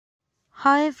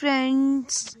Hi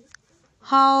friends,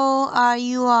 how are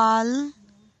you all?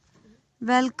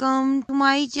 Welcome to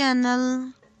my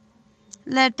channel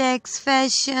Latex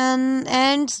Fashion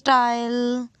and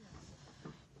Style.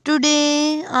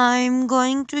 Today I'm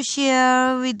going to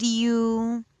share with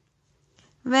you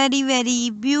very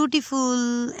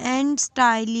beautiful and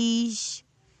stylish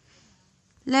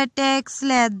latex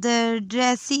leather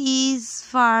dresses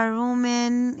for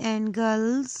women and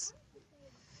girls.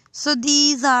 So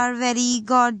these are very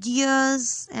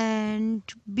gorgeous and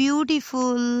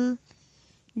beautiful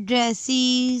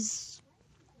dresses.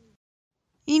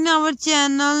 In our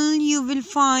channel you will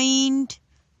find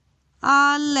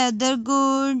all leather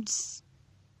goods.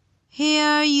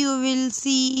 Here you will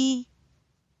see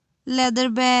leather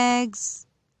bags,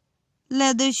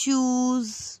 leather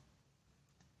shoes,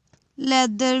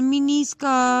 leather mini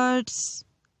skirts,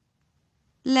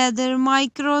 leather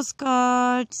micro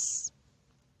skirts,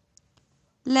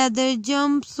 leather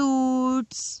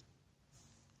jumpsuits,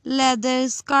 leather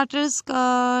skater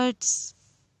skirts,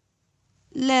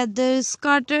 leather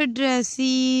skater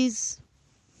dresses,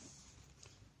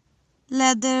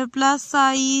 leather plus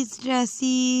size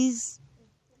dresses,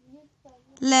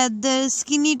 leather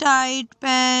skinny tight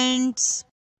pants,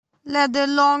 leather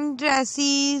long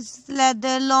dresses,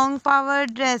 leather long power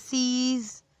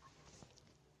dresses,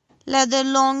 leather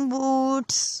long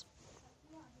boots,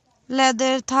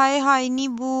 leather thigh high knee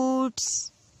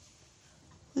boots,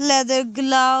 leather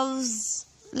gloves,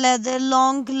 leather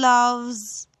long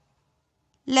gloves,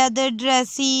 leather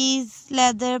dresses,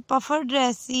 leather puffer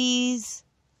dresses,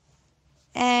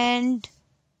 and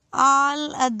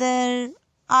all other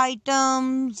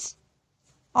items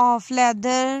of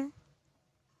leather.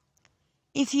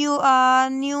 If you are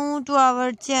new to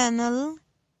our channel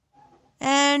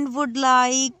and would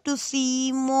like to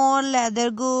see more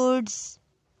leather goods,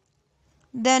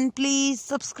 then please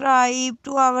subscribe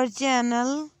to our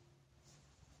channel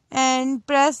and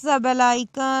press the bell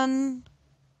icon.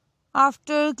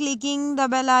 After clicking the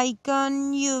bell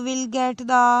icon, you will get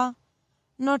the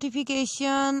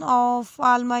notification of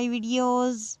all my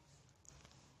videos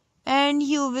and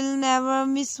you will never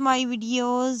miss my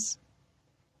videos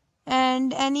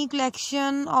and any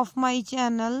collection of my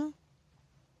channel.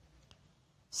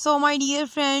 So my dear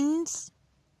friends,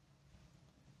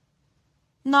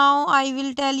 now I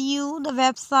will tell you the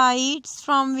websites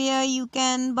from where you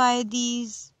can buy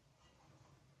these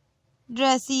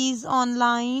dresses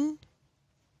online.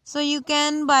 So you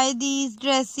can buy these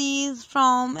dresses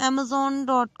from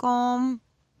Amazon.com,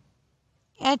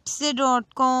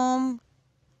 Etsy.com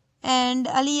and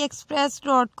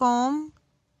AliExpress.com.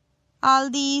 All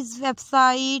these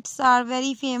websites are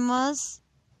very famous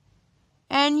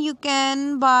and you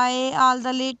can buy all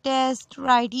the latest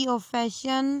variety of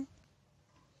fashion.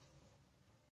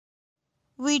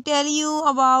 We tell you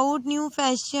about new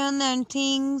fashion and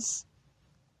things.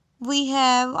 We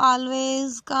have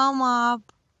always come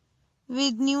up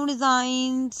with new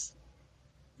designs,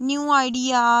 new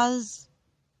ideas,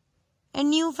 and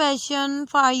new fashion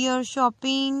for your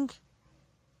shopping.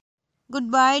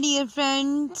 Goodbye dear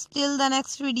friends, till the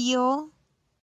next video.